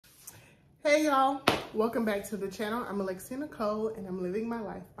Hey y'all, welcome back to the channel. I'm Alexia Nicole and I'm living my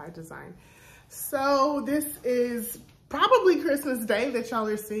life by design. So this is probably Christmas Day that y'all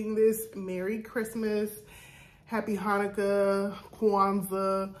are seeing this. Merry Christmas, Happy Hanukkah,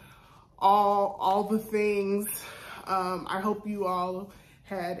 Kwanzaa, all the things. I hope you all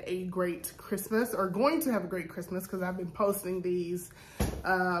had a great Christmas or going to have a great Christmas because I've been posting these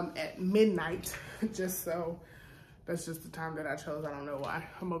at midnight that's just the time that I chose. I don't know why.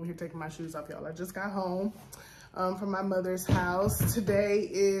 I'm over here taking my shoes off, y'all. I just got home from my mother's house. Today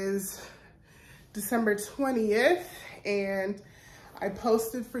is December 20th, and I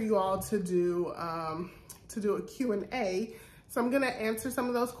posted for you all to do a Q&A. So I'm gonna answer some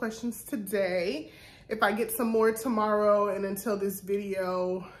of those questions today. If I get some more tomorrow and until this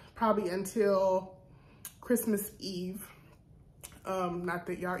video, probably until Christmas Eve. Not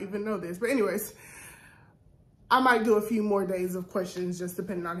that y'all even know this, but anyways, I might do a few more days of questions, just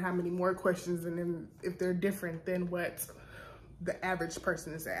depending on how many more questions and then if they're different than what the average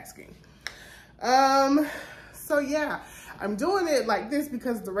person is asking. So yeah, I'm doing it like this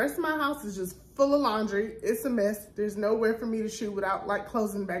because the rest of my house is just full of laundry. It's a mess. There's nowhere for me to shoot without like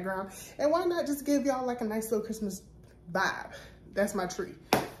clothes in the background. And why not just give y'all like a nice little Christmas vibe? That's my tree.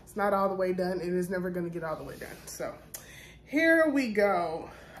 It's not all the way done. It is never gonna get all the way done. So here we go.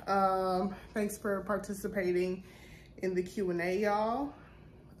 Thanks for participating in the Q&A, y'all.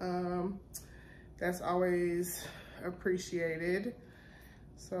 That's always appreciated.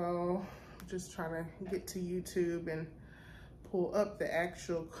 So I'm just trying to get to YouTube and pull up the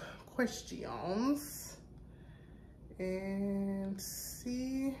actual questions and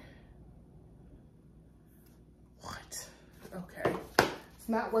see what. Okay, it's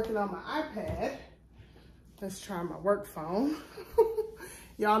not working on my iPad. Let's try my work phone.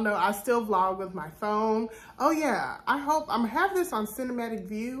 Y'all know I still vlog with my phone. Oh yeah, I hope I'm have this on cinematic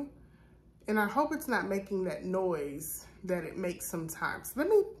view and I hope it's not making that noise that it makes sometimes. Let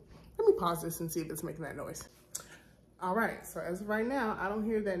me pause this and see if it's making that noise. All right, so as of right now, I don't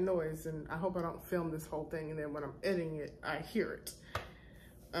hear that noise and I hope I don't film this whole thing and then when I'm editing it, I hear it.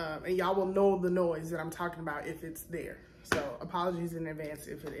 And y'all will know the noise that I'm talking about if it's there. So apologies in advance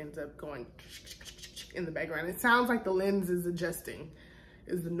if it ends up going in the background. It sounds like the lens is adjusting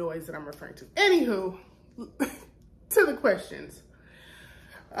is the noise that I'm referring to. Anywho, to the questions.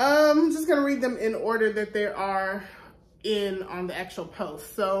 I'm just gonna read them in order that they are on the actual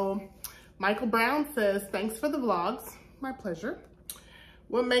post. So Michael Brown says, thanks for the vlogs. My pleasure.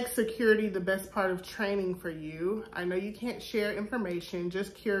 What makes security the best part of training for you? I know you can't share information,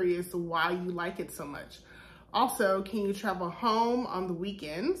 just curious why you like it so much. Also, can you travel home on the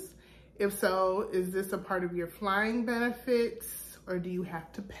weekends? If so, is this a part of your flying benefits or do you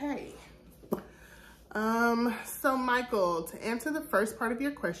have to pay? So Michael, to answer the first part of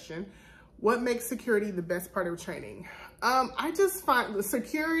your question, what makes security the best part of training? I just find the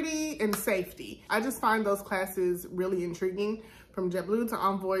security and safety. I just find those classes really intriguing, from JetBlue to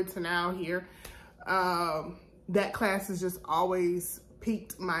Envoy to now here. That class has just always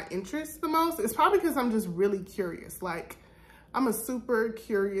piqued my interest the most. It's probably because I'm just really curious. Like, I'm a super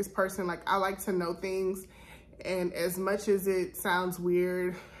curious person. Like, I like to know things. And as much as it sounds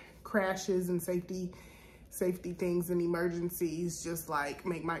weird, crashes and safety things and emergencies just like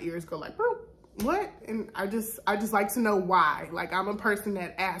make my ears go like, what? And I just like to know why. Like, I'm a person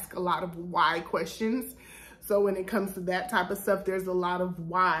that asks a lot of why questions. So when it comes to that type of stuff, there's a lot of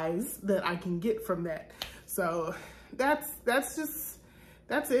whys that I can get from that. So that's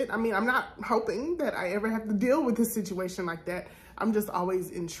it. I mean, I'm not hoping that I ever have to deal with a situation like that. I'm just always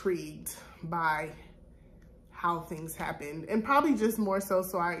intrigued by how things happen, and probably just more so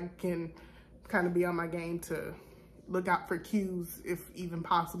I can kind of be on my game to look out for cues, if even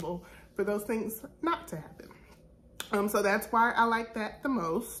possible, for those things not to happen. So that's why I like that the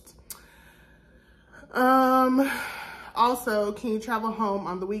most. Also, can you travel home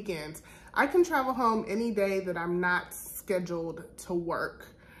on the weekends? I can travel home any day that I'm not scheduled to work.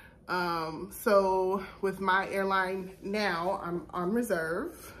 So with my airline now, I'm on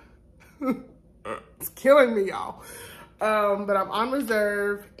reserve. It's killing me, y'all. But I'm on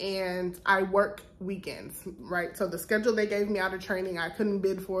reserve and I work weekends, right? So the schedule they gave me out of training, I couldn't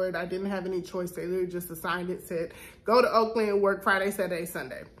bid for it. I didn't have any choice. They literally just assigned it, said, go to Oakland, work Friday, Saturday,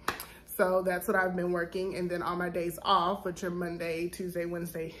 Sunday. So that's what I've been working. And then on my days off, which are Monday, Tuesday,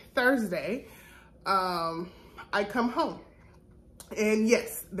 Wednesday, Thursday, I come home. And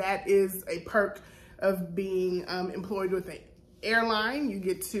yes, that is a perk of being employed with an airline. You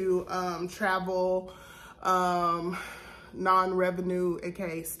get to travel non-revenue,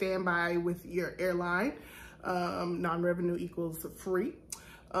 aka standby with your airline. Non-revenue equals free.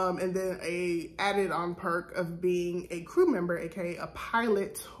 And then a added on perk of being a crew member, aka a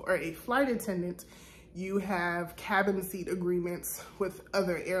pilot or a flight attendant, you have cabin seat agreements with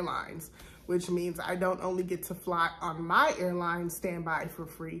other airlines, which means I don't only get to fly on my airline standby for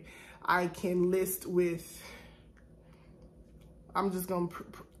free. I can list with, I'm just gonna,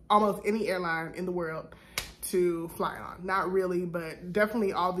 almost any airline in the world to fly on. Not really, but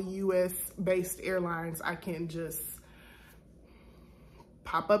definitely all the US based airlines I can just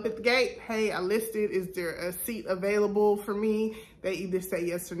pop up at the gate. Hey, I listed, is there a seat available for me? They either say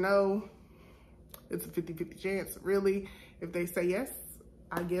yes or no. It's a 50-50 chance, really. If they say yes,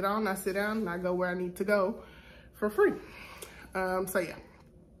 I get on, I sit down, and I go where I need to go for free. So yeah.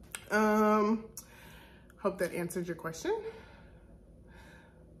 Hope that answered your question.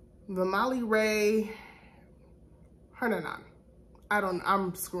 The Molly Ray Hernanan.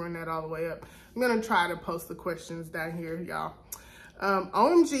 I'm screwing that all the way up. I'm gonna try to post the questions down here, y'all.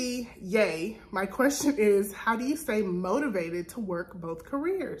 OMG, yay. My question is, how do you stay motivated to work both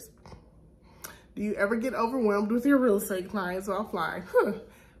careers? Do you ever get overwhelmed with your real estate clients while flying?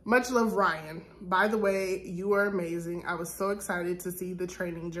 Much love, Ryan. By the way, you are amazing. I was so excited to see the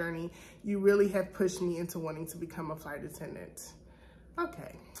training journey. You really have pushed me into wanting to become a flight attendant.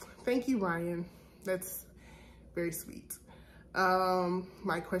 Okay, thank you, Ryan. That's very sweet.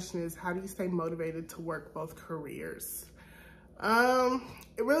 My question is, how do you stay motivated to work both careers?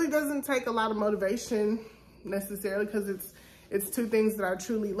 It really doesn't take a lot of motivation necessarily, because it's two things that I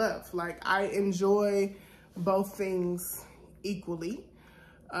truly love. Like, I enjoy both things equally.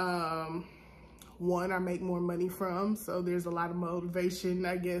 One I make more money from, so there's a lot of motivation,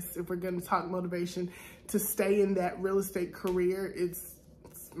 I guess, if we're gonna talk motivation, to stay in that real estate career. It's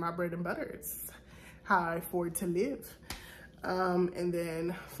my bread and butter. It's how I afford to live. And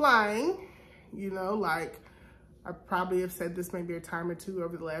then flying, you know, like, I probably have said this maybe a time or two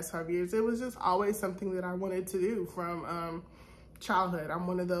over the last 5 years. It was just always something that I wanted to do from childhood. I'm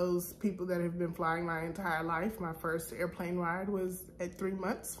one of those people that have been flying my entire life. My first airplane ride was at 3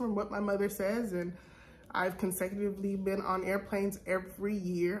 months from what my mother says, and I've consecutively been on airplanes every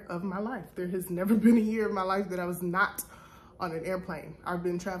year of my life. There has never been a year of my life that I was not on an airplane. I've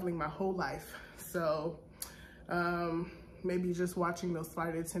been traveling my whole life. So maybe just watching those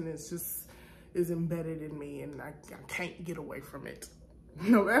flight attendants just is embedded in me, and I can't get away from it,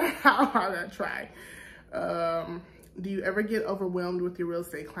 no matter how hard I try. Do you ever get overwhelmed with your real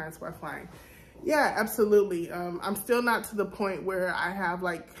estate clients while flying? Yeah, absolutely. I'm still not to the point where I have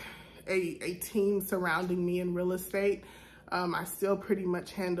like a team surrounding me in real estate. I still pretty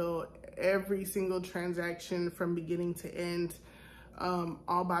much handle every single transaction from beginning to end,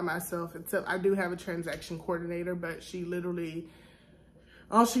 all by myself, except I do have a transaction coordinator, but she literally,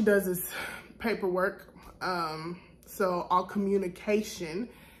 all she does is paperwork. So all communication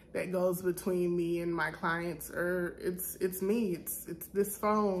that goes between me and my clients, or it's me, it's this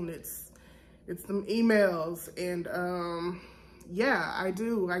phone, it's them emails, and yeah, I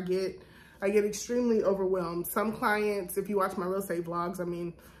get extremely overwhelmed. Some clients, if you watch my real estate vlogs, I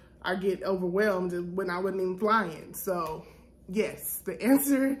mean, I get overwhelmed when I wasn't even flying. So yes, the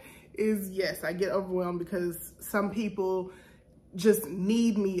answer is yes, I get overwhelmed because some people just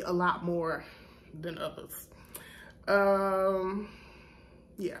need me a lot more than others.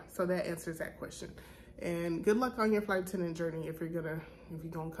 Yeah, so that answers that question. And good luck on your flight attendant journey if you're gonna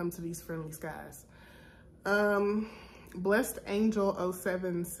come to these friendly skies. Blessed Angel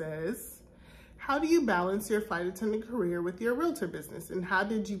 07 says, how do you balance your flight attendant career with your realtor business? And how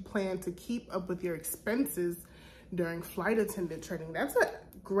did you plan to keep up with your expenses during flight attendant training? That's a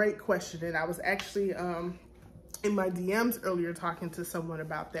great question. And I was actually in my DMs earlier talking to someone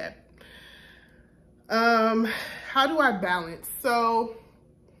about that. How do I balance? So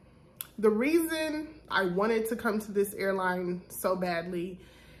the reason I wanted to come to this airline so badly,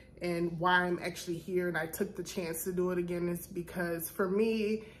 and why I'm actually here and I took the chance to do it again, is because for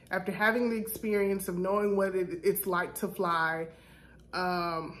me, after having the experience of knowing what it's like to fly,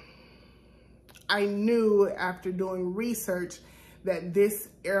 I knew after doing research that this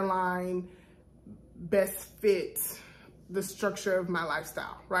airline best fits the structure of my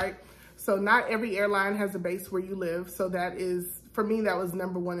lifestyle, right? So not every airline has a base where you live. So that is, for me, that was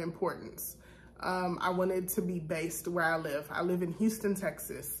number one importance. I wanted to be based where I live. I live in Houston,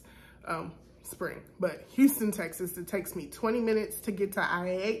 Texas, Spring, but Houston, Texas, it takes me 20 minutes to get to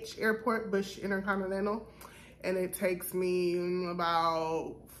IAH Airport, Bush Intercontinental, and it takes me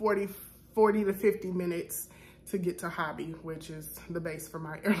about 40 to 50 minutes to get to Hobby, which is the base for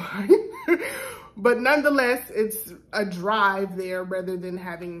my airline. But nonetheless, it's a drive there rather than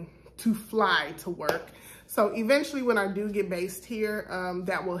having to fly to work. So eventually when I do get based here,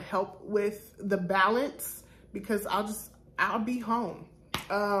 that will help with the balance because I'll be home.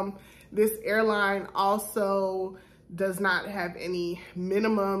 This airline also does not have any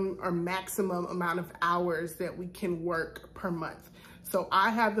minimum or maximum amount of hours that we can work per month. So I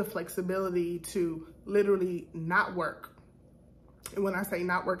have the flexibility to literally not work. And when I say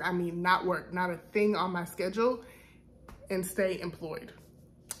not work, I mean not work, not a thing on my schedule, and stay employed.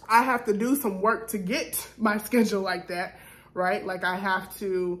 I have to do some work to get my schedule like that, right? Like I have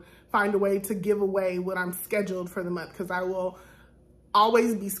to find a way to give away what I'm scheduled for the month, because I will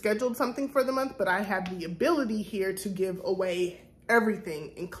always be scheduled something for the month, but I have the ability here to give away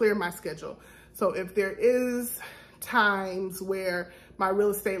everything and clear my schedule. So if there is times where my real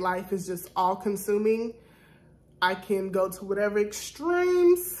estate life is just all consuming, I can go to whatever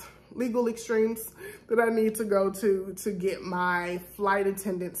extremes, legal extremes that I need to go to get my flight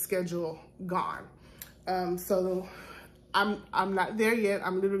attendant schedule gone. So I'm not there yet.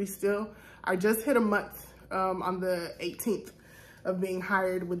 I'm literally still, I just hit a month on the 18th of being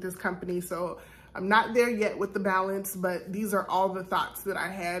hired with this company. So I'm not there yet with the balance, but these are all the thoughts that I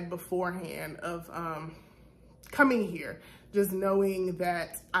had beforehand of coming here, just knowing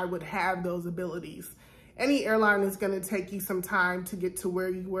that I would have those abilities. Any airline is going to take you some time to get to where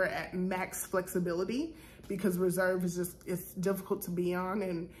you were at max flexibility, because reserve is just, it's difficult to be on.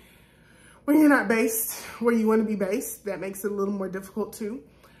 And when you're not based where you want to be based, that makes it a little more difficult too.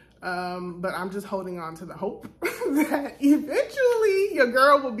 But I'm just holding on to the hope that eventually your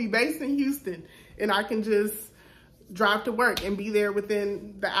girl will be based in Houston and I can just drive to work and be there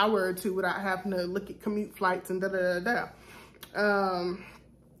within the hour or two without having to look at commute flights and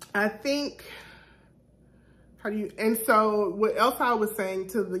I think, and so what else I was saying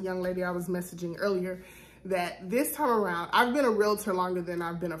to the young lady I was messaging earlier, that this time around, I've been a realtor longer than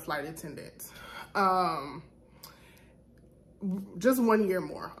I've been a flight attendant. Just 1 year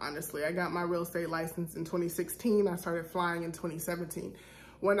more, honestly. I got my real estate license in 2016. I started flying in 2017.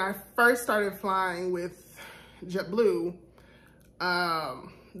 When I first started flying with JetBlue,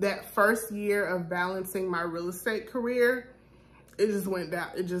 that first year of balancing my real estate career, it just went down.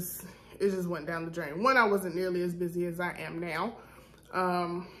 It just went down the drain. One, I wasn't nearly as busy as I am now.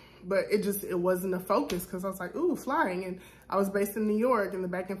 But it wasn't a focus because I was like, ooh, flying. And I was based in New York, and the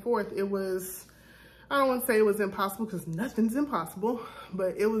back and forth, it was, I don't want to say it was impossible because nothing's impossible,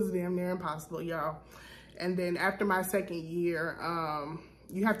 but it was damn near impossible, y'all. And then after my second year,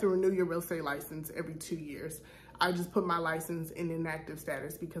 you have to renew your real estate license every 2 years. I just put my license in inactive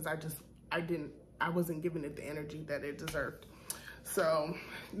status because I wasn't giving it the energy that it deserved. So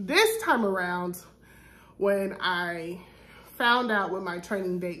this time around, when I found out what my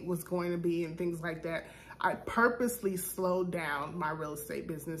training date was going to be and things like that, I purposely slowed down my real estate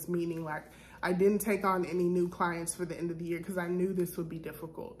business, meaning like I didn't take on any new clients for the end of the year because I knew this would be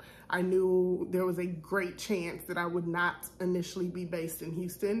difficult. I knew there was a great chance that I would not initially be based in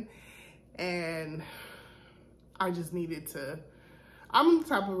Houston, and I just needed to, I'm the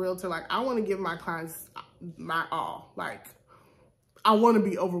type of realtor, like I want to give my clients my all. Like I want to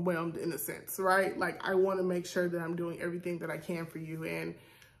be overwhelmed in a sense, right? Like I want to make sure that I'm doing everything that I can for you, and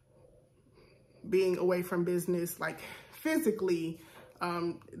being away from business, like physically,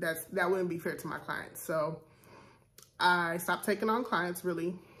 that wouldn't be fair to my clients. So I stopped taking on clients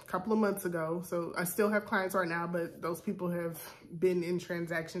really a couple of months ago. So I still have clients right now, but those people have been in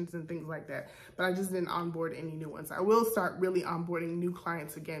transactions and things like that. But I just didn't onboard any new ones. I will start really onboarding new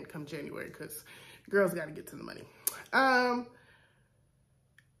clients again come January, because girls got to get to the money.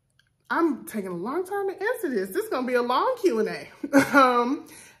 I'm taking a long time to answer this. This is going to be a long Q&A.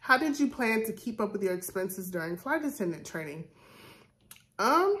 How did you plan to keep up with your expenses during flight attendant training?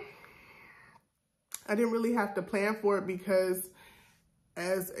 I didn't really have to plan for it because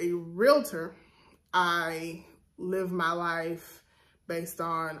as a realtor, I live my life based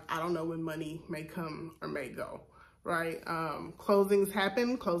on, I don't know when money may come or may go, right? Closings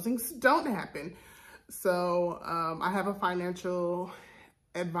happen, closings don't happen. So I have a financial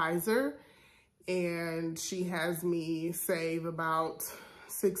advisor, and she has me save about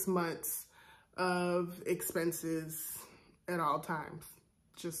 6 months of expenses at all times,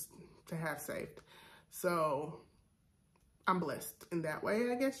 just to have saved. So I'm blessed in that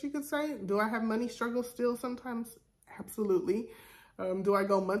way, I guess you could say. Do I have money struggles still sometimes? Absolutely. Do I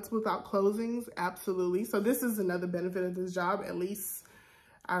go months without closings? Absolutely. So this is another benefit of this job. At least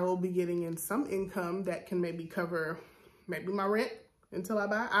I will be getting in some income that can maybe cover maybe my rent until I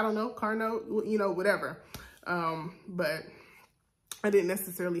buy, I don't know, car note, you know, whatever. But I didn't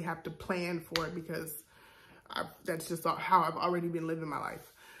necessarily have to plan for it because that's just how I've already been living my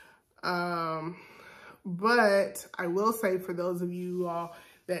life. But I will say, for those of you all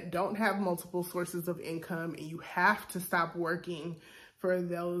that don't have multiple sources of income and you have to stop working for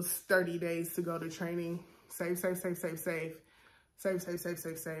those 30 days to go to training, save, save, save, save, save. Save, save, save,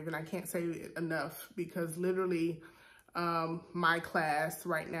 save, save. And I can't say it enough, because literally my class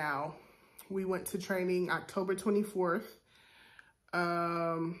right now, we went to training October 24th.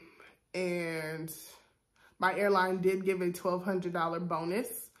 And my airline did give a $1,200 bonus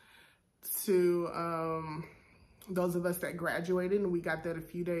to those of us that graduated, and we got that a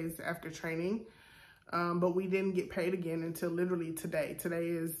few days after training. But we didn't get paid again until literally today. Today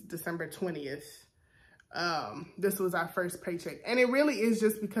is December 20th. This was our first paycheck, and it really is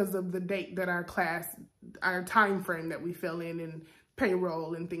just because of the date that our time frame that we fell in, and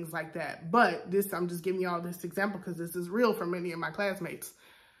payroll and things like that. But this, I'm just giving you all this example because this is real for many of my classmates.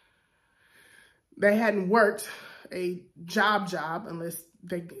 They hadn't worked a job unless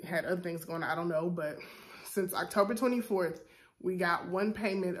they had other things going on, I don't know. But since October 24th, we got one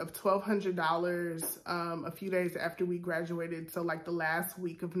payment of $1,200 a few days after we graduated. So like the last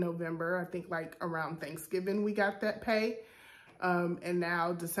week of November, I think like around Thanksgiving, we got that pay. And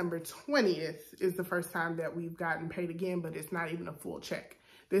now December 20th is the first time that we've gotten paid again, but it's not even a full check.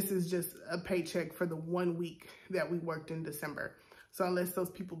 This is just a paycheck for the 1 week that we worked in December. So unless those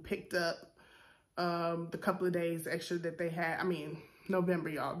people picked up the couple of days extra that they had, I mean, November,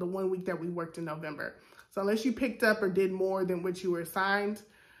 y'all, the 1 week that we worked in November. So unless you picked up or did more than what you were assigned,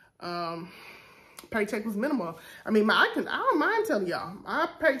 paycheck was minimal. I mean, I don't mind telling y'all, my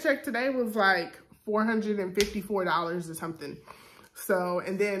paycheck today was like $454 or something. So,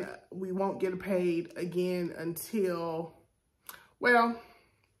 and then we won't get paid again until, well,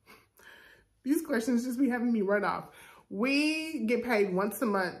 these questions just be having me run off. We get paid once a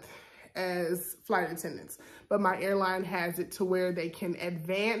month as flight attendants, but my airline has it to where they can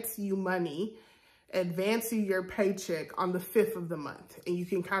advance you money, advance you your paycheck on the 5th of the month, and you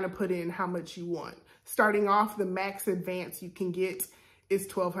can kind of put in how much you want. Starting off, the max advance you can get is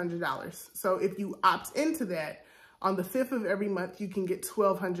 $1,200. So if you opt into that, on the 5th of every month, you can get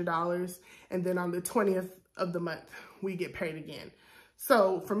 $1,200, and then on the 20th of the month, we get paid again.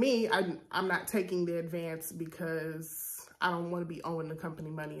 So for me, I'm not taking the advance because I don't want to be owing the company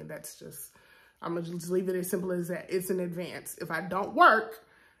money, and that's just, I'm gonna just leave it as simple as that. It's an advance. If I don't work,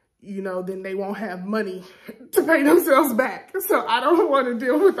 you know, then they won't have money to pay themselves back. So I don't want to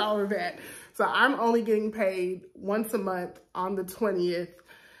deal with all of that. So I'm only getting paid once a month on the 20th,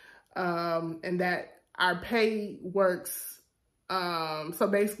 and that our pay works. So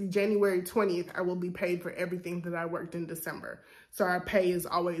basically January 20th, I will be paid for everything that I worked in December. So our pay is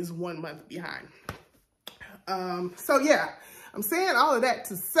always 1 month behind. So yeah, I'm saying all of that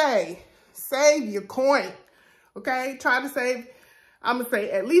to say, save your coin, okay? Try to save, I'm gonna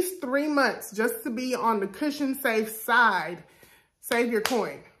say at least 3 months just to be on the cushion safe side. Save your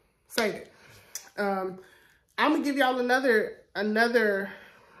coin, save it. I'm gonna give y'all another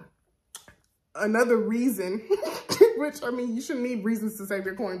reason, which, I mean, you shouldn't need reasons to save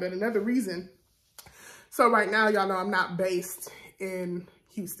your coin, but another reason. So right now, y'all know I'm not based in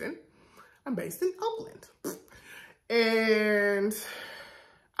Houston. I'm based in Oakland. And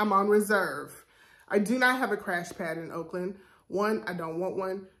I'm on reserve. I do not have a crash pad in Oakland. 1, I don't want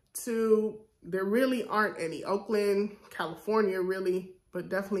one. 2, there really aren't any. Oakland, California, really, but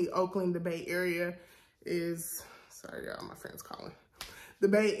definitely Oakland, the Bay Area is, sorry y'all, my friend's calling. The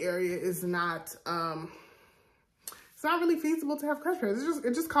Bay Area is not, it's not really feasible to have crash pads.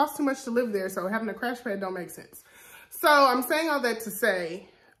 It just costs too much to live there, so having a crash pad don't make sense. So I'm saying all that to say,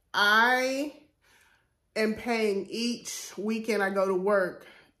 I am paying each weekend I go to work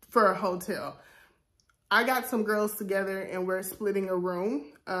for a hotel. I got some girls together and we're splitting a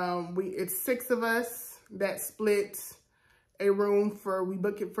room. It's 6 of us that split a room we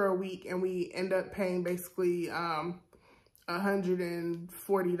book it for a week, and we end up paying basically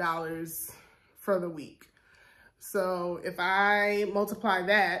 $140 for the week. So if I multiply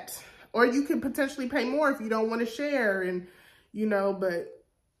that, or you can potentially pay more if you don't want to share, and you know, but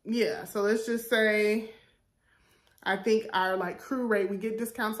yeah, so let's just say, I think our like crew rate, we get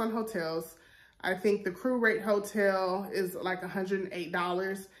discounts on hotels. I think the crew rate hotel is like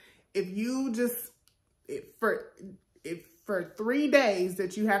 $108. If you just, for 3 days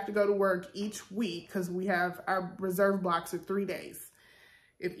that you have to go to work each week, because we have our reserve blocks of 3 days.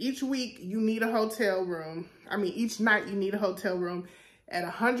 If each week you need a hotel room, I mean, each night you need a hotel room at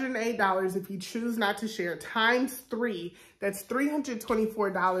 $108, if you choose not to share, times 3, that's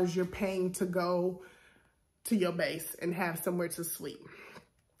 $324 you're paying to go to your base and have somewhere to sleep.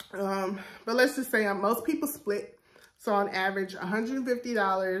 But let's just say most people split. So on average,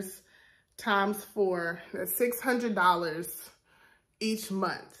 $150 times 4, that's $600 each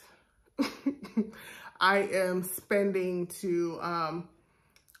month. I am spending to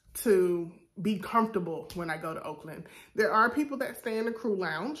be comfortable when I go to Oakland. There are people that stay in the crew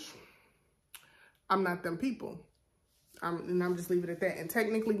lounge. I'm not them people. And I'm just leaving it at that. And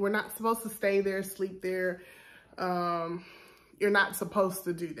technically, we're not supposed to stay there, sleep there. You're not supposed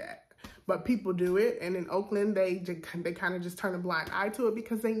to do that. But people do it. And in Oakland, they kind of just turn a blind eye to it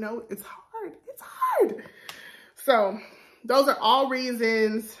because they know it's hard. It's hard. So those are all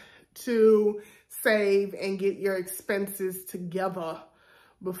reasons to save and get your expenses together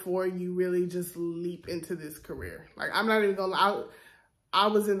before you really just leap into this career. Like, I'm not even gonna lie. I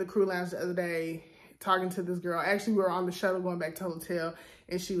was in the crew lounge the other day talking to this girl. Actually, we were on the shuttle going back to the hotel,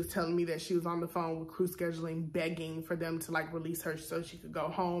 and she was telling me that she was on the phone with crew scheduling, begging for them to like release her so she could go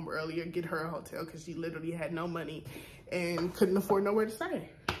home earlier, get her a hotel, because she literally had no money and couldn't afford nowhere to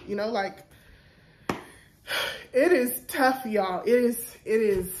stay. You know, like, it is tough, y'all. It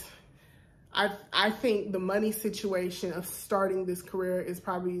is. I think the money situation of starting this career is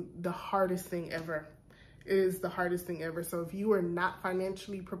probably the hardest thing ever. It is the hardest thing ever. So if you are not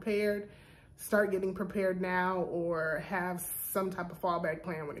financially prepared, start getting prepared now, or have some type of fallback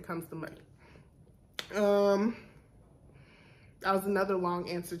plan when it comes to money. That was another long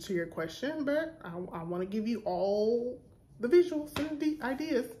answer to your question, but I want to give you all the visuals and the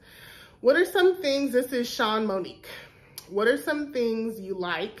ideas. What are some things, this is Sean Monique. What are some things you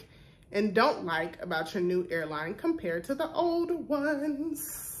like and don't like about your new airline compared to the old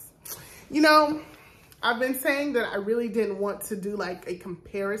ones? You know, I've been saying that I really didn't want to do like a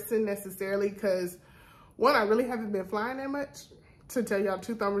comparison necessarily because, one, I really haven't been flying that much. To tell y'all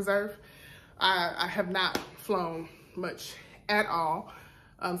truth on reserve, I have not flown much at all.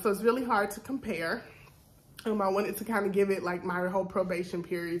 So it's really hard to compare. I wanted to kind of give it like my whole probation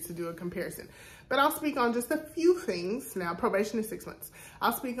period to do a comparison. But I'll speak on just a few things. Now, probation is 6 months.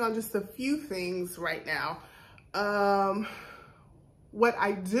 I'll speak on just a few things right now. What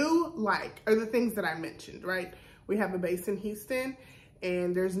I do like are the things that I mentioned, right? We have a base in Houston,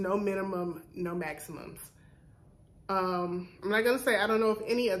 and there's no minimum, no maximums. I'm not gonna say I don't know of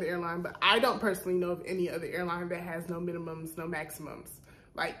any other airline, but I don't personally know of any other airline that has no minimums, no maximums.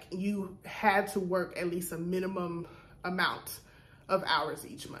 Like, you had to work at least a minimum amount of hours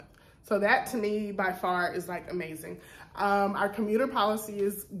each month. So that to me by far is like amazing. Our commuter policy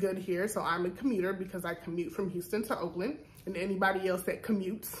is good here. So I'm a commuter because I commute from Houston to Oakland, and anybody else that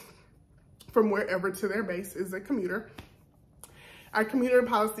commutes from wherever to their base is a commuter. Our commuter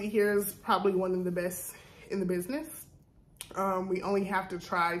policy here is probably one of the best in the business. We only have to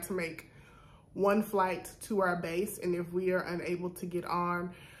try to make one flight to our base, and if we are unable to get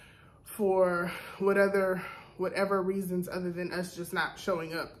on for whatever reasons other than us just not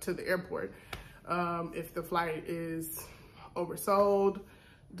showing up to the airport, if the flight is oversold,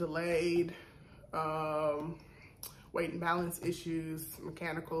 delayed, weight and balance issues,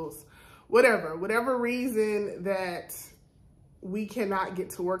 mechanicals, whatever reason that we cannot get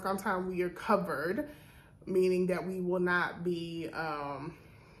to work on time, we are covered, meaning that we will not be,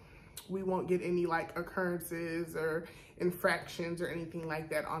 we won't get any like occurrences or infractions or anything like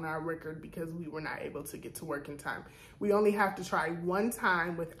that on our record because we were not able to get to work in time. We only have to try one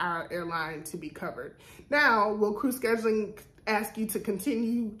time with our airline to be covered. Now, will crew scheduling ask you to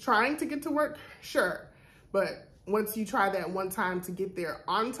continue trying to get to work? Sure. But once you try that one time to get there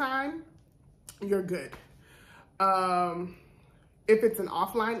on time, you're good. If it's an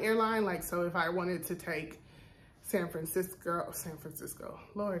offline airline, like, so if I wanted to take San Francisco,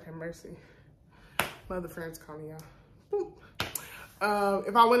 Lord have mercy. Mother friends call me out.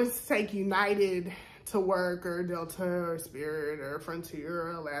 If I wanted to take United to work, or Delta or Spirit or Frontier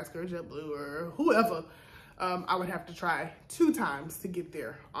or Alaska or JetBlue or whoever, I would have to try 2 times to get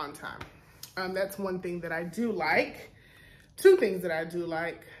there on time. That's one thing that I do like. 2 things that I do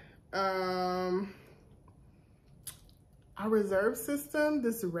like. Our reserve system,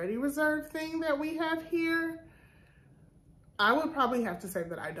 this ready reserve thing that we have here, I would probably have to say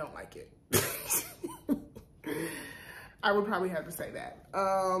that I don't like it. I would probably have to say that.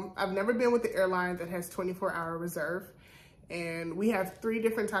 I've never been with the airline that has 24-hour reserve, and we have 3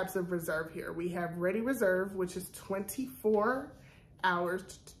 different types of reserve here. We have ready reserve, which is 24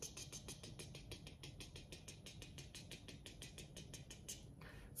 hours.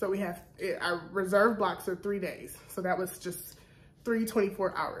 So we have, our reserve blocks are 3 days. So that was just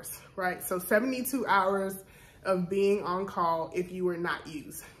 24 hours, right? So 72 hours of being on call if you were not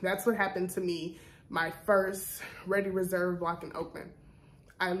used. That's what happened to me my first ready reserve block in Oakland.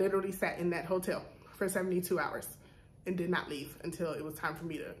 I literally sat in that hotel for 72 hours and did not leave until it was time for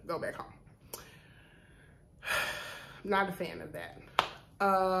me to go back home. Not a fan of that.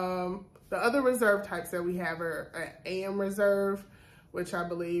 The other reserve types that we have are an AM reserve, which I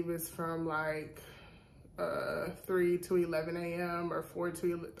believe is from like 3 to 11 a.m. or 4 to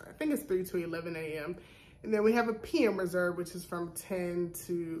 11, I think it's 3 to 11 a.m. And then we have a PM reserve, which is from 10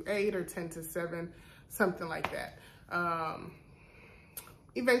 to 8 or 10 to 7, something like that.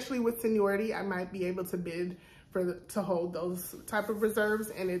 Eventually with seniority, I might be able to bid to hold those type of reserves,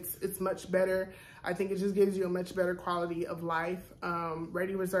 and it's much better. I think it just gives you a much better quality of life.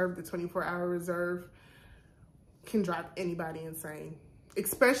 Ready reserve, the 24-hour reserve, can drive anybody insane,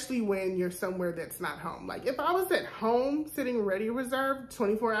 especially when you're somewhere that's not home. Like if I was at home sitting ready reserve,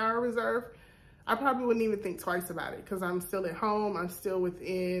 24-hour reserve, I probably wouldn't even think twice about it because I'm still at home. I'm still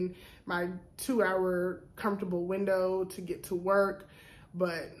within my 2-hour comfortable window to get to work.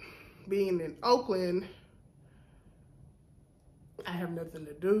 But being in Oakland, I have nothing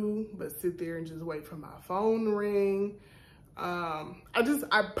to do but sit there and just wait for my phone to ring.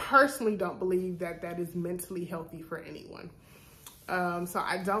 I personally don't believe that that is mentally healthy for anyone. So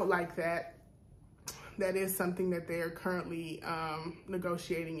I don't like that. That is something that they are currently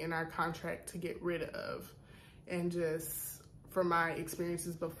negotiating in our contract to get rid of. And just from my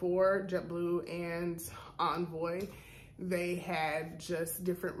experiences before, JetBlue and Envoy, they had just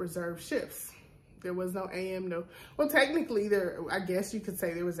different reserve shifts. There was no AM, well, technically I guess you could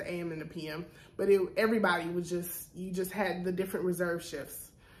say there was an AM and a PM, but everybody was you just had the different reserve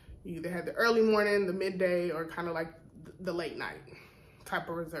shifts. You either had the early morning, the midday, or kind of like the late night type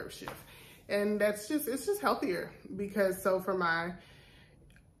of reserve shift. And it's just healthier because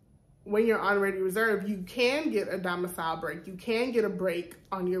when you're on ready reserve, you can get a domicile break. You can get a break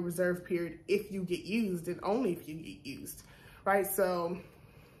on your reserve period if you get used, and only if you get used, right? So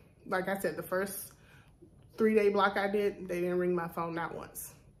like I said, the first 3-day block I did, they didn't ring my phone not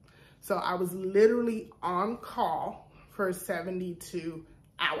once. So I was literally on call for 72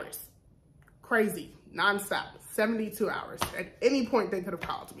 hours. Crazy, nonstop, 72 hours. At any point they could have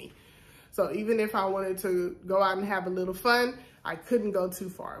called me. So even if I wanted to go out and have a little fun, I couldn't go too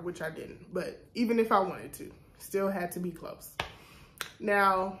far, which I didn't. But even if I wanted to, still had to be close.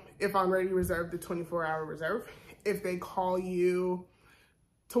 Now, if I'm ready to reserve the 24-hour reserve, if they call you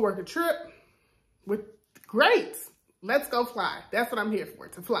to work a trip, great, let's go fly. That's what I'm here for,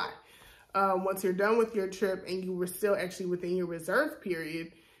 to fly. Once you're done with your trip and you were still actually within your reserve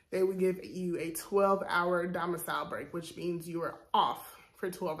period, they would give you a 12-hour domicile break, which means you are off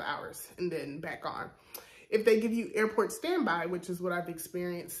for 12 hours and then back on. If they give you airport standby, which is what I've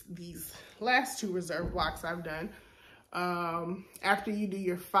experienced these last 2 reserve blocks I've done, after you do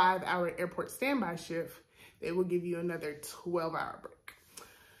your 5-hour airport standby shift, they will give you another 12-hour break.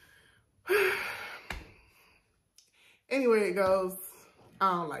 Anyway it goes,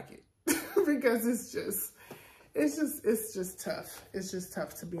 I don't like it because it's just tough. It's just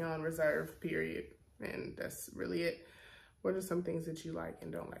tough to be on reserve, period. And that's really it. What are some things that you like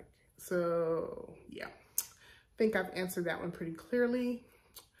and don't like? So yeah, I think I've answered that one pretty clearly.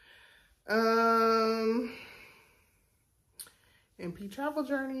 MP travel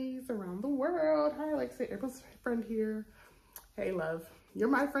journeys around the world. Hi Alexia, April's friend here. Hey love, you're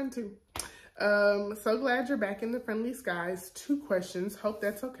my friend too. So glad you're back in the friendly skies. 2 questions, hope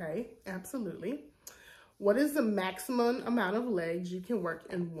that's okay. Absolutely. What is the maximum amount of legs you can work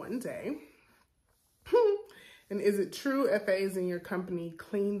in one day? And is it true FAs in your company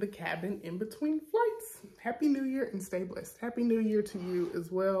clean the cabin in between flights? Happy New Year and stay blessed. Happy New Year to you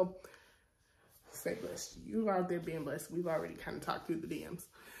as well. Stay blessed. You out there being blessed. We've already kind of talked through the DMs.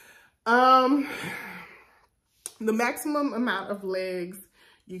 The maximum amount of legs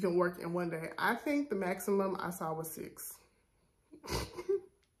you can work in one day. I think the maximum I saw was 6.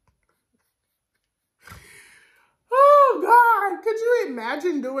 Oh God, could you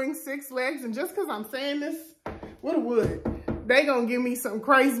imagine doing 6 legs? And just because I'm saying this, what a would. They gonna give me some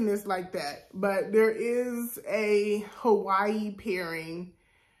craziness like that. But there is a Hawaii pairing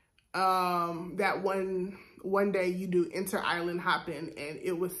that one day you do inter-island hopping, and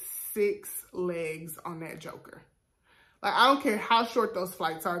it was 6 legs on that joker. Like, I don't care how short those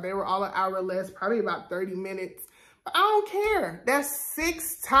flights are. They were all an hour less, probably about 30 minutes. But I don't care. That's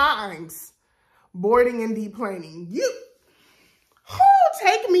 6 times boarding and deplaning.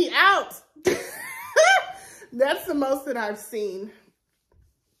 Take me out. That's the most that I've seen.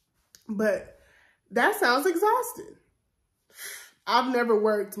 But that sounds exhausting. I've never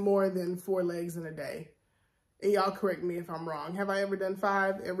worked more than 4 legs in a day. And y'all correct me if I'm wrong. Have I ever done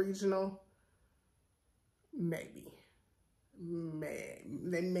 5 at regional? Maybe.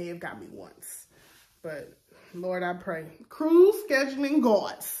 They may have got me once. But Lord, I pray. Crew scheduling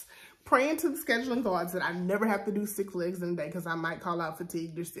gods, praying to the scheduling gods that I never have to do 6 legs in a day because I might call out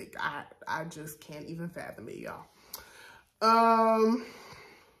fatigued or sick. I just can't even fathom it, y'all.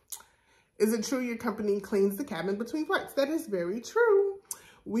 Is it true your company cleans the cabin between flights? That is very true.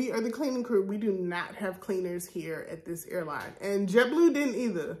 We are the cleaning crew. We do not have cleaners here at this airline. And JetBlue didn't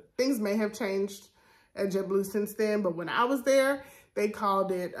either. Things may have changed at JetBlue since then, but when I was there, they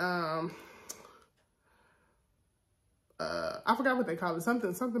called it, I forgot what they called it.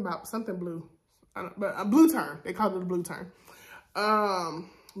 Something blue. But a blue turn. They called it a blue turn.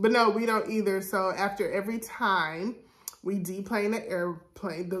 But no, we don't either. So after every time we deplane the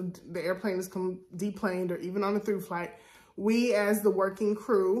airplane, the airplane is deplaned, or even on a through flight, we as the working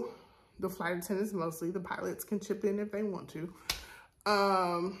crew, the flight attendants mostly, the pilots can chip in if they want to.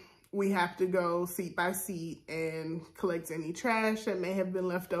 We have to go seat by seat and collect any trash that may have been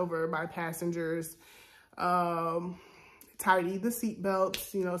left over by passengers. Tidy the seat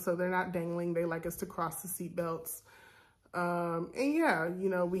belts, you know, so they're not dangling. They like us to cross the seat belts. And yeah, you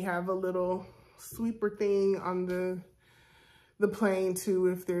know, we have a little sweeper thing on the plane too,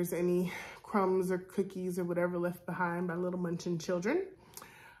 if there's any crumbs or cookies or whatever left behind by little munching children.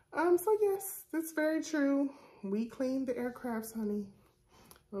 So yes, that's very true. We clean the aircrafts, honey.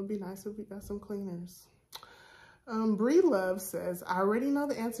 It would be nice if we got some cleaners. Bree Love says, I already know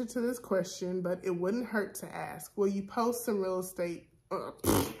the answer to this question, but it wouldn't hurt to ask. Will you post some real estate?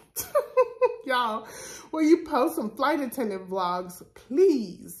 Y'all, will you post some flight attendant vlogs,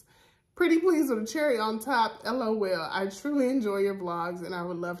 please? Pretty please with a cherry on top, LOL. I truly enjoy your vlogs and I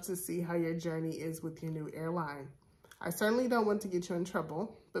would love to see how your journey is with your new airline. I certainly don't want to get you in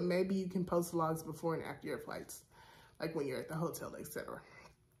trouble, but maybe you can post vlogs before and after your flights, like when you're at the hotel, etc.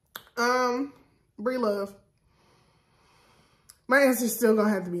 Bree Love, my answer's still gonna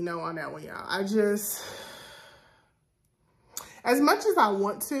have to be no on that one, y'all. I just, as much as I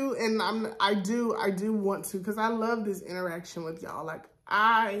want to, and I do want to, because I love this interaction with y'all. Like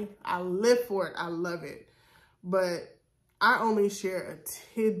I live for it. I love it. But I only share a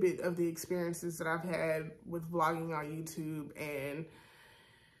tidbit of the experiences that I've had with vlogging on YouTube and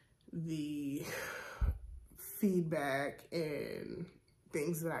the feedback and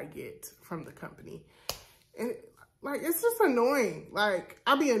things that I get from the company. And like, it's just annoying. Like,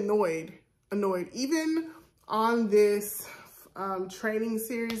 I'll be annoyed. Even on this training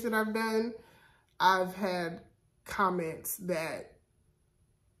series that I've done, I've had comments that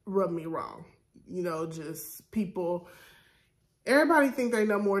rub me wrong. You know, just people, everybody think they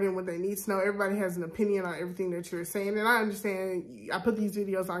know more than what they need to know. Everybody has an opinion on everything that you're saying. And I understand, I put these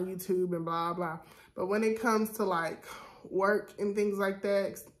videos on YouTube and blah, blah. But when it comes to like work and things like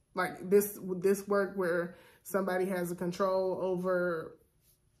that, like this work where somebody has a control over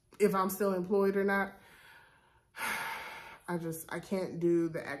if I'm still employed or not, I can't do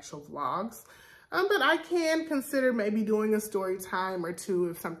the actual vlogs. But I can consider maybe doing a story time or two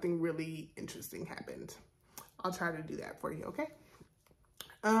if something really interesting happened. I'll try to do that for you, okay?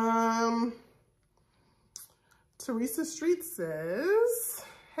 Teresa Street says,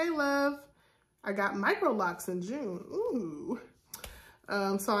 hey love, I got micro locks in June. Ooh.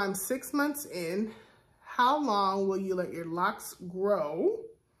 So I'm 6 months in. How long will you let your locks grow?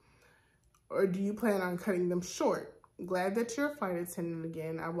 Or do you plan on cutting them short? Glad that you're a flight attendant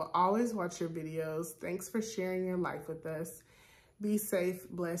again. I will always watch your videos. Thanks for sharing your life with us. Be safe,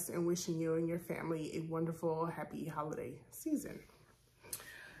 blessed, and wishing you and your family a wonderful, happy holiday season.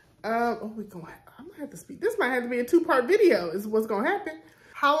 I might have to speak. This might have to be a 2-part video is what's gonna happen.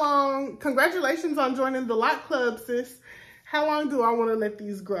 How long, congratulations on joining the lock club, sis. How long do I wanna let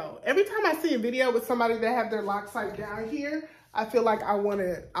these grow? Every time I see a video with somebody that have their locks like down here, I feel like I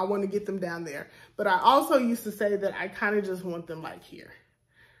wanna get them down there. But I also used to say that I kind of just want them like here.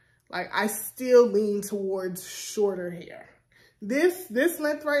 Like I still lean towards shorter hair. This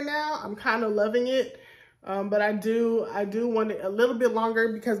length right now, I'm kind of loving it. But I do want it a little bit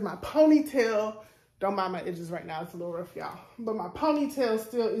longer because my ponytail, don't mind my edges right now, it's a little rough, y'all. But my ponytail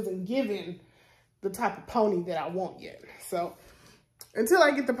still isn't giving the type of pony that I want yet. So until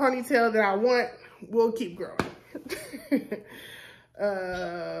I get the ponytail that I want, we'll keep growing.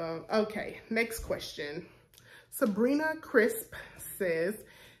 Okay, next question. Sabrina Crisp says,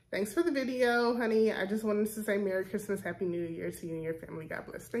 thanks for the video, honey. I just wanted to say Merry Christmas, Happy New Year to you and your family. God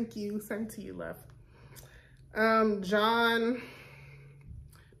bless. Thank you. Same to you, love. John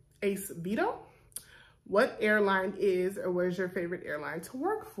Ace Vito, what airline is or where's your favorite airline to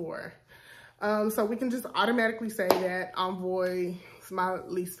work for? So we can just automatically say that Envoy is my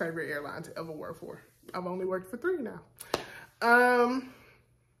least favorite airline to ever work for. I've only worked for 3 now.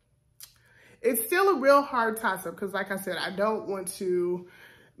 It's still a real hard toss-up because like I said, I don't want to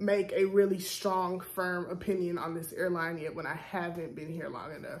make a really strong, firm opinion on this airline yet when I haven't been here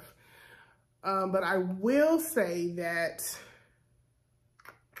long enough. But I will say that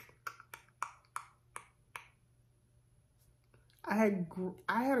I had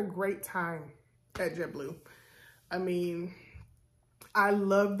a great time at JetBlue. I mean, I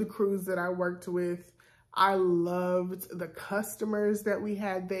loved the crews that I worked with. I loved the customers that we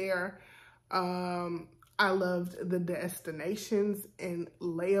had there. I loved the destinations and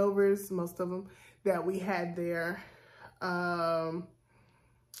layovers, most of them, that we had there. And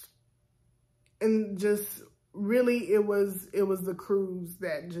just really, it was the crews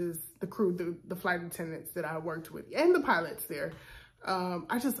that the flight attendants that I worked with and the pilots there.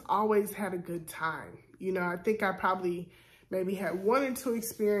 I just always had a good time. You know, I think I probably maybe had 1 or 2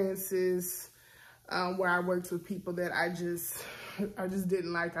 experiences where I worked with people that I just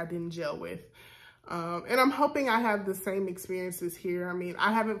didn't like, I didn't gel with. And I'm hoping I have the same experiences here. I mean,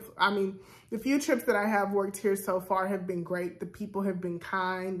 the few trips that I have worked here so far have been great. The people have been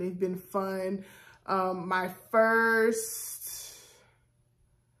kind, they've been fun. My first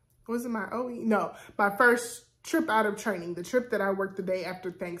trip out of training, the trip that I worked the day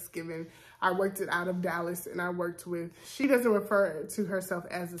after Thanksgiving, I worked it out of Dallas, and I worked with, she doesn't refer to herself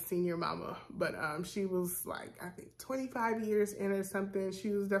as a senior mama, but she was like, I think 25 years in or something. She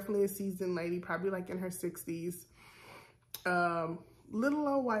was definitely a seasoned lady, probably like in her 60s. Little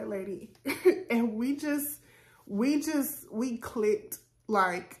old white lady. And we clicked.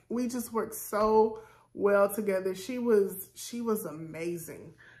 Like, we just worked so well together. She was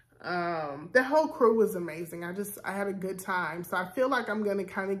amazing. The whole crew was amazing. I had a good time. So I feel like I'm going to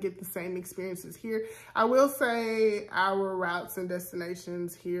kind of get the same experiences here. I will say our routes and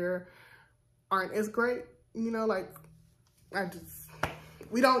destinations here aren't as great. You know, like,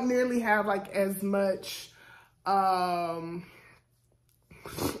 we don't nearly have like as much, I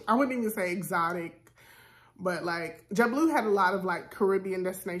wouldn't even say exotic, but like JetBlue had a lot of like Caribbean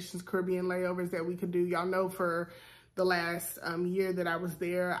destinations, Caribbean layovers that we could do. Y'all know for the last year that I was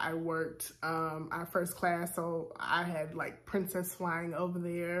there, I worked our first class. So I had like Princess flying over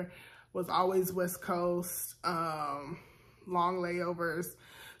there, was always West Coast, long layovers.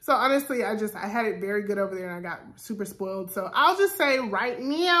 So honestly, I had it very good over there, and I got super spoiled. So I'll just say right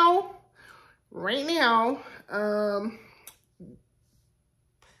now,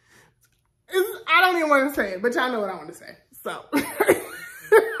 I don't even want to say it, but y'all know what I want to say. So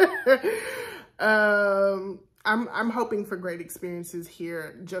I'm hoping for great experiences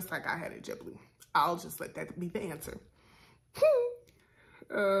here, just like I had at JetBlue. I'll just let that be the answer.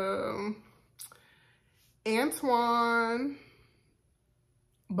 Antoine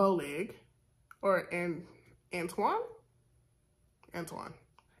Bolig, or Antoine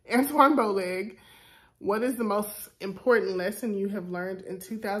Bolig. What is the most important lesson you have learned in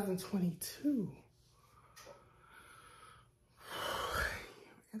 2022?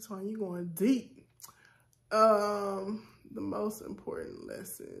 Antoine, you going deep. The most important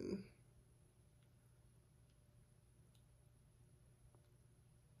lesson.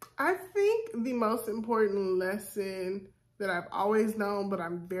 I think the most important lesson that I've always known, but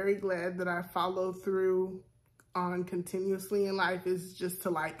I'm very glad that I follow through on continuously in life, is just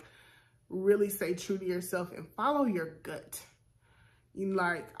to like really stay true to yourself and follow your gut. You know,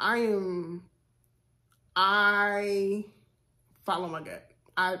 like I follow my gut.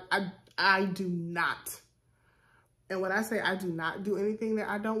 I do not. And when I say I do not do anything that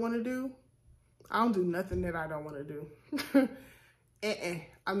I don't want to do, I don't do nothing that I don't want to do.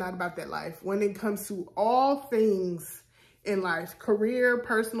 I'm not about that life. When it comes to all things in life, career,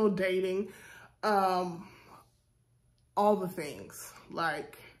 personal, dating, all the things,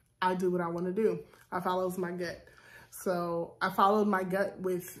 like I do what I want to do. I follows my gut. So I followed my gut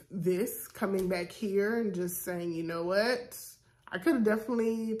with this, coming back here and just saying, you know what? I could have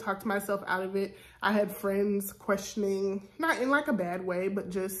definitely talked myself out of it. I had friends questioning, not in like a bad way, but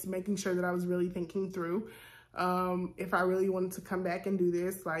just making sure that I was really thinking through if I really wanted to come back and do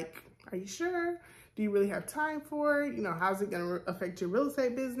this. Like, are you sure? Do you really have time for it? You know, how's it going to affect your real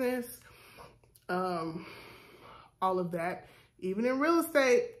estate business? All of that. Even in real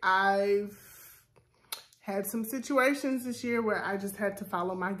estate, I've had some situations this year where I just had to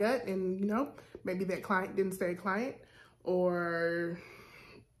follow my gut, and, you know, maybe that client didn't stay a client, or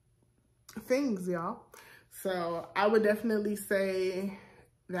things, y'all. So I would definitely say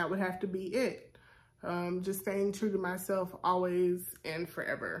that would have to be it. Just staying true to myself always and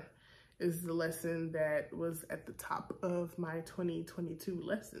forever is the lesson that was at the top of my 2022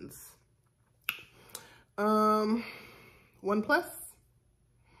 lessons. 1+,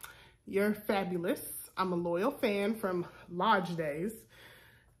 you're fabulous. I'm a loyal fan from Lodge days.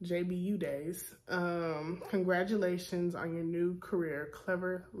 JBU days. Congratulations on your new career,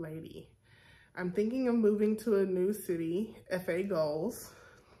 clever lady. I'm thinking of moving to a new city, FA goals.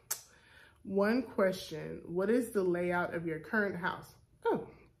 One question, what is the layout of your current house? Oh,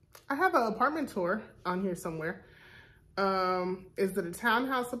 I have an apartment tour on here somewhere. Is it a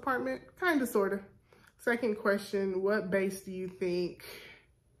townhouse apartment? Kind of, sort of. Second question, what base do you think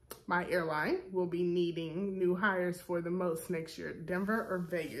my airline will be needing new hires for the most next year, Denver or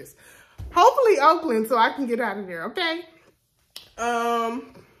Vegas? Hopefully Oakland, so I can get out of there, okay?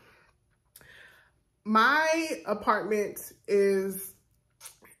 My apartment is,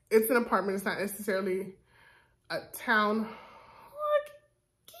 it's an apartment. It's not necessarily a town.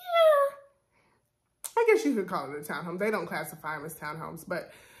 I guess you could call it a townhome. They don't classify them as townhomes,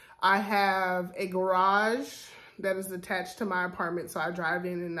 but I have a garage that is attached to my apartment. So I drive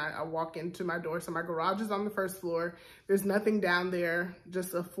in and I walk into my door. So my garage is on the first floor. There's nothing down there,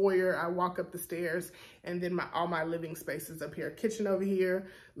 just a foyer. I walk up the stairs, and then all my living spaces up here. Kitchen over here,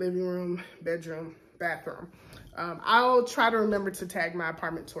 living room, bedroom, bathroom. I'll try to remember to tag my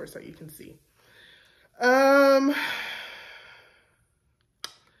apartment tour so you can see.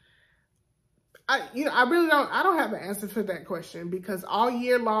 I don't have an answer for that question, because all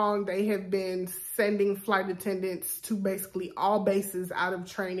year long they have been sending flight attendants to basically all bases out of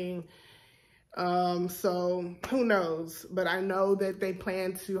training. So who knows? But I know that they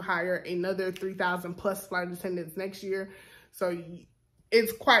plan to hire another 3,000 plus flight attendants next year. So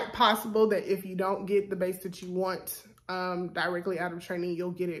it's quite possible that if you don't get the base that you want directly out of training,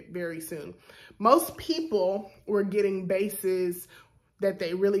 you'll get it very soon. Most people were getting bases that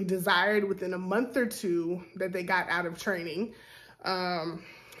they really desired within a month or two that they got out of training. The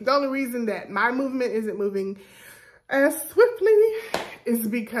only reason that my movement isn't moving as swiftly is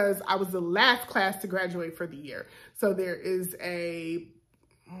because I was the last class to graduate for the year. So there is a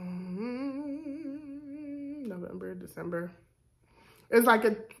November, December. It's like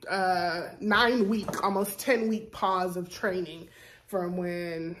a 9-week, almost 10-week pause of training from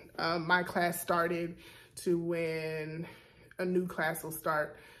when my class started to when a new class will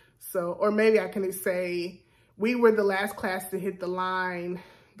start. So, or maybe I can say we were the last class to hit the line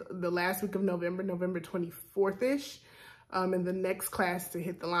the last week of November, November 24th-ish. And the next class to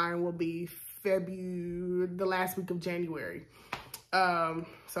hit the line will be the last week of January.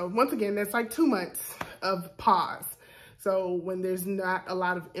 So once again, that's like 2 months of pause. So when there's not a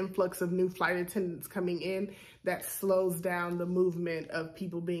lot of influx of new flight attendants coming in, that slows down the movement of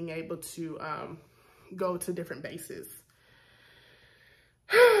people being able to go to different bases.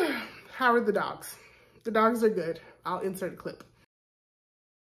 How are the dogs? The dogs are good. I'll insert a clip.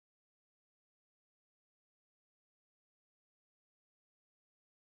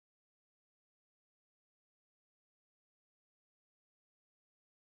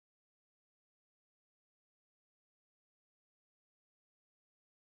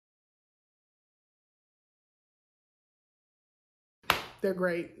 They're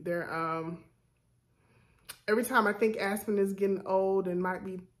great. They're every time I think Aspen is getting old and might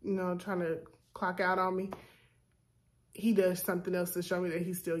be, trying to clock out on me, he does something else to show me that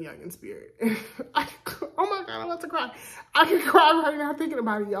he's still young in spirit. Oh my God, I'm about to cry. I can cry right now thinking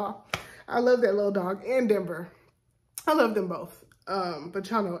about it, y'all. I love that little dog, and Denver. I love them both. But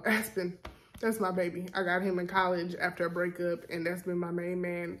y'all know Aspen, that's my baby. I got him in college after a breakup, and that's been my main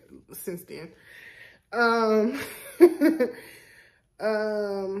man since then.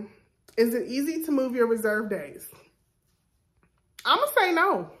 Is it easy to move your reserve days? I'm gonna say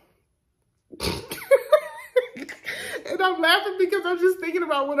no. And I'm laughing because I'm just thinking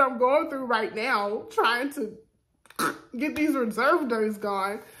about what I'm going through right now, trying to get these reserve days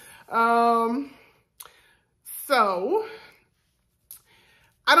gone. So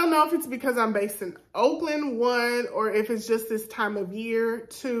I don't know if it's because I'm based in Oakland, 1, or if it's just this time of year,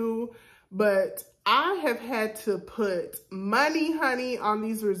 2, but I have had to put money, honey, on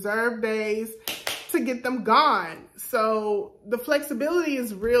these reserve days to get them gone. So the flexibility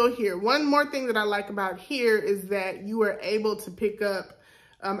is real here. One more thing that I like about here is that you are able to pick up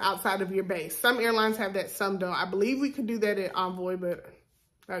outside of your base. Some airlines have that, some don't. I believe we could do that at Envoy, but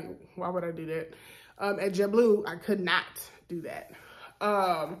why would I do that? At JetBlue, I could not do that.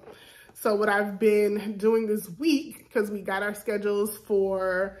 So what I've been doing this week, because we got our schedules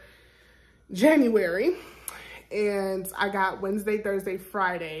for January, and I got Wednesday, Thursday,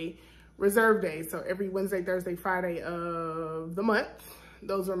 Friday reserve days. So every Wednesday, Thursday, Friday of the month,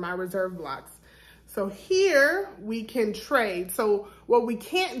 those are my reserve blocks. So here we can trade. So what we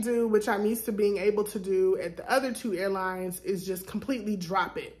can't do, which I'm used to being able to do at the other 2 airlines, is just completely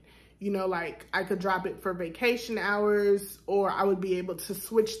drop it. You know, like I could drop it for vacation hours, or I would be able to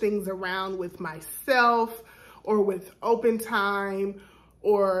switch things around with myself or with open time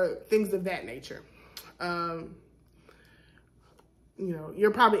or things of that nature. You know,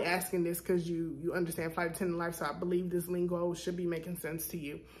 you're probably asking this because you understand flight attendant life, so I believe this lingo should be making sense to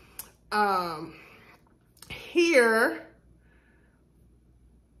you. Here,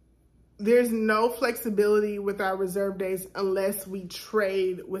 there's no flexibility with our reserve days unless we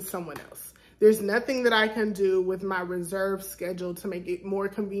trade with someone else. There's nothing that I can do with my reserve schedule to make it more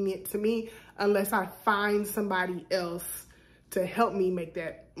convenient to me unless I find somebody else to help me make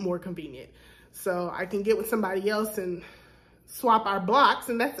that more convenient. So I can get with somebody else and swap our blocks,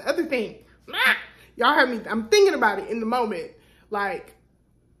 and that's the other thing. Y'all heard me, I'm thinking about it in the moment. Like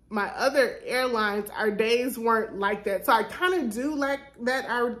my other airlines, our days weren't like that. So I kind of do like that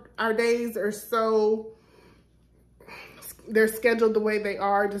our days are so, they're scheduled the way they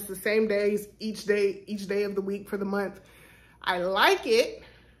are, just the same days each day of the week for the month. I like it,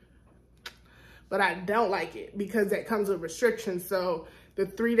 but I don't like it because that comes with restrictions. So the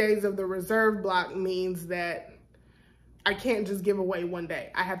 3 days of the reserve block means that I can't just give away one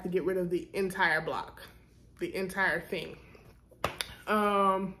day. I have to get rid of the entire block, the entire thing.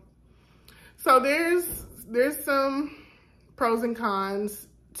 So there's some pros and cons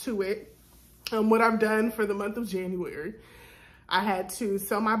to it. What I've done for the month of January, I had to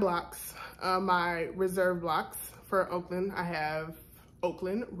sell my blocks, my reserve blocks for Oakland. I have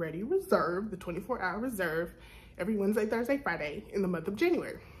Oakland Ready Reserve, the 24-hour reserve, every Wednesday, Thursday, Friday in the month of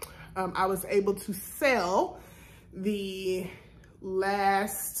January. I was able to sell the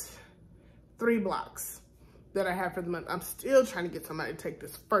last 3 blocks that I have for the month. I'm still trying to get somebody to take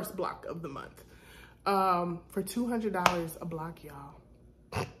this first block of the month for $200 a block, y'all.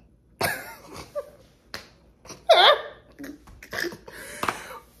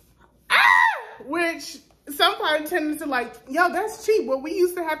 Which some flight attendants are like, yo, that's cheap. What we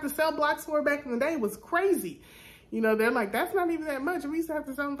used to have to sell blocks for back in the day was crazy. You know, they're like, that's not even that much. We used to have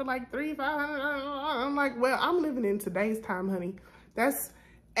to sell them for like $300, $500. I'm like, well, I'm living in today's time, honey. That's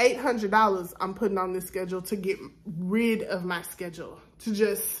 $800 I'm putting on this schedule to get rid of my schedule, to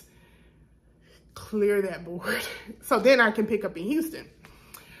just clear that board. So then I can pick up in Houston.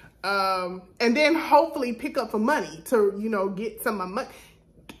 And then hopefully pick up some money to, you know, get some of my money,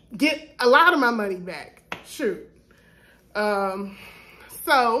 get a lot of my money back. Shoot.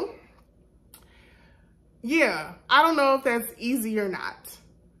 So yeah, I don't know if that's easy or not,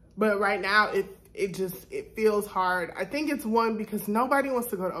 but right now it feels hard. I think it's one because nobody wants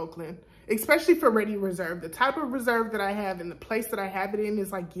to go to Oakland, especially for Ready Reserve. The type of reserve that I have and the place that I have it in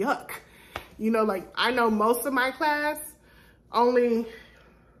is like yuck. You know, like I know most of my class, only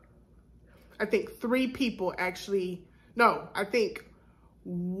I think 3 people actually, no, I think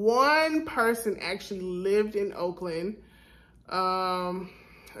 1 person actually lived in Oakland.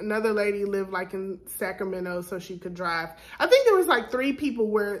 Another lady lived like in Sacramento so she could drive. I think there was like 3 people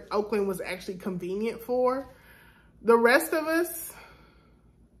where Oakland was actually convenient for. The rest of us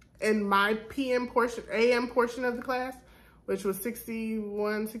in my AM portion of the class, which was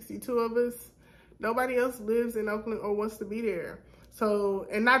 61, 62 of us, nobody else lives in Oakland or wants to be there. So,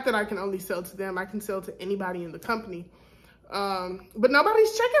 and not that I can only sell to them, I can sell to anybody in the company. But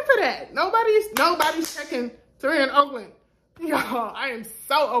nobody's checking for that. Nobody's checking to be in Oakland. Y'all, I am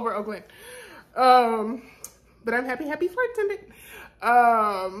so over Oakland. But I'm happy flight attendant.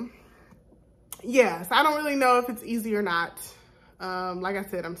 Yeah, so I don't really know if it's easy or not. Like I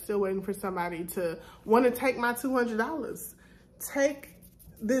said, I'm still waiting for somebody to want to take my $200. Take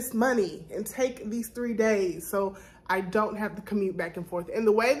this money and take these 3 days so I don't have to commute back and forth. And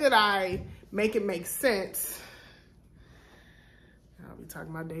the way that I make it make sense, I'll be talking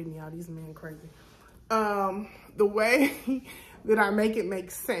about dating y'all, these men crazy. The way that I make it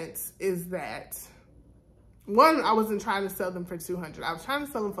make sense is that, one, I wasn't trying to sell them for $200. I was trying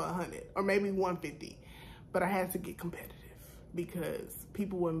to sell them for $100 or maybe $150, but I had to get competitive because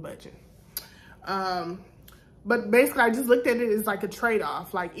people weren't budging. But basically I just looked at it as like a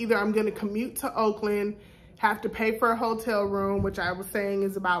trade-off. Like either I'm gonna commute to Oakland, have to pay for a hotel room, which I was saying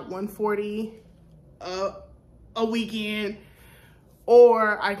is about $140 a weekend,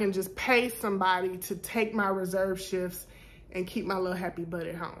 or I can just pay somebody to take my reserve shifts and keep my little happy butt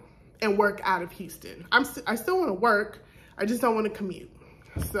at home and work out of Houston. I still want to work. I just don't want to commute.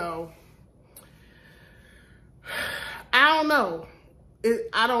 So I don't know.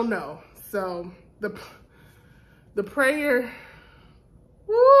 I don't know. So the prayer,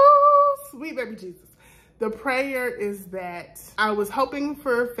 woo, sweet baby Jesus. The prayer is that I was hoping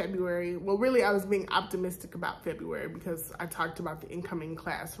for February. Well, really, I was being optimistic about February because I talked about the incoming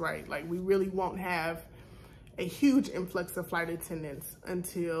class, right? Like, we really won't have a huge influx of flight attendants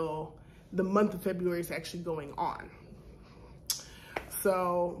until the month of February is actually going on.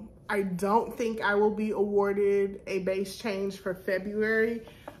 So I don't think I will be awarded a base change for February,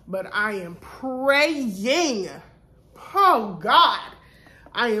 but I am praying, oh God,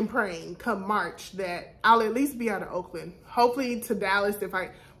 I am praying come March that I'll at least be out of Oakland. Hopefully to Dallas,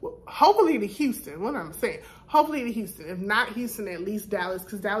 hopefully to Houston, what am I saying? Hopefully to Houston. If not Houston, at least Dallas,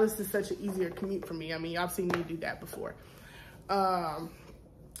 because Dallas is such an easier commute for me. I mean, y'all seen me do that before.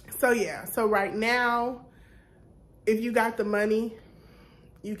 So yeah, so right now, if you got the money,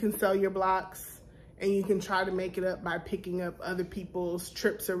 you can sell your blocks and you can try to make it up by picking up other people's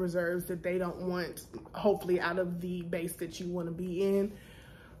trips or reserves that they don't want, hopefully out of the base that you want to be in.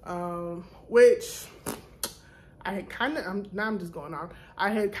 Which I had kind of, now I'm just going on.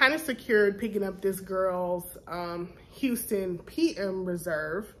 I had kind of secured picking up this girl's Houston PM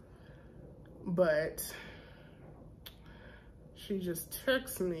reserve, but she just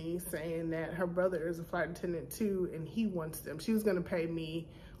texted me saying that her brother is a flight attendant too, and he wants them. She was gonna pay me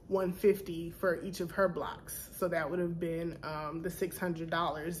 $150 for each of her blocks. So that would have been the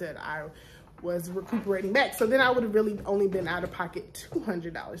 $600 that I was recuperating back. So then I would have really only been out of pocket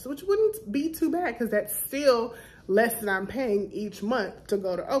 $200, which wouldn't be too bad because that's still less than I'm paying each month to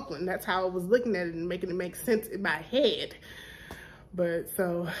go to Oakland. That's how I was looking at it and making it make sense in my head. But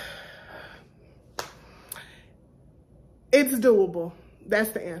so it's doable.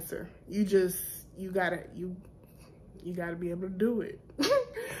 That's the answer. You gotta be able to do it.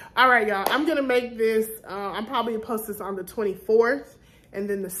 All right, y'all, I'm gonna make this, I'm probably gonna post this on the 24th. And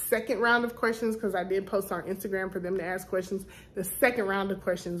then the second round of questions, because I did post on Instagram for them to ask questions, the second round of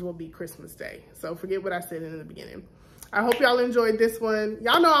questions will be Christmas Day. So forget what I said in the beginning. I hope y'all enjoyed this one.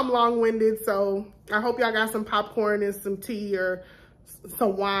 Y'all know I'm long-winded, so I hope y'all got some popcorn and some tea or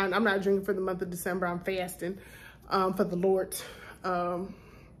some wine. I'm not drinking for the month of December. I'm fasting for the Lord.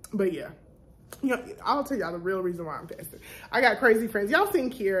 But yeah. You know, I'll tell y'all the real reason why I'm fasting. I got crazy friends. Y'all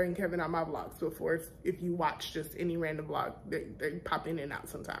seen Kiera and Kevin on my vlogs before. If you watch just any random vlog, they pop in and out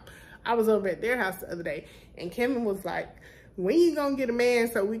sometime. I was over at their house the other day, and Kevin was like, when you gonna get a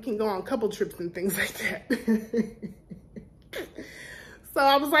man so we can go on couple trips and things like that? So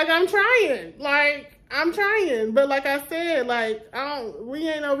I was like, I'm trying. But like I said, like, we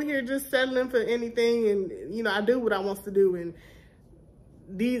ain't over here just settling for anything. And, you know, I do what I want to do. And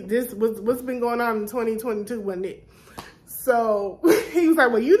this was what's been going on in 2022, wasn't it? So he was like,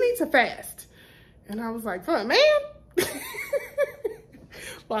 well, you need to fast. And I was like, fun, man.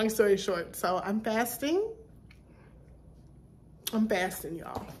 Long story short, so I'm fasting. I'm fasting,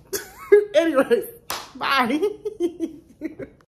 y'all. Anyway, bye.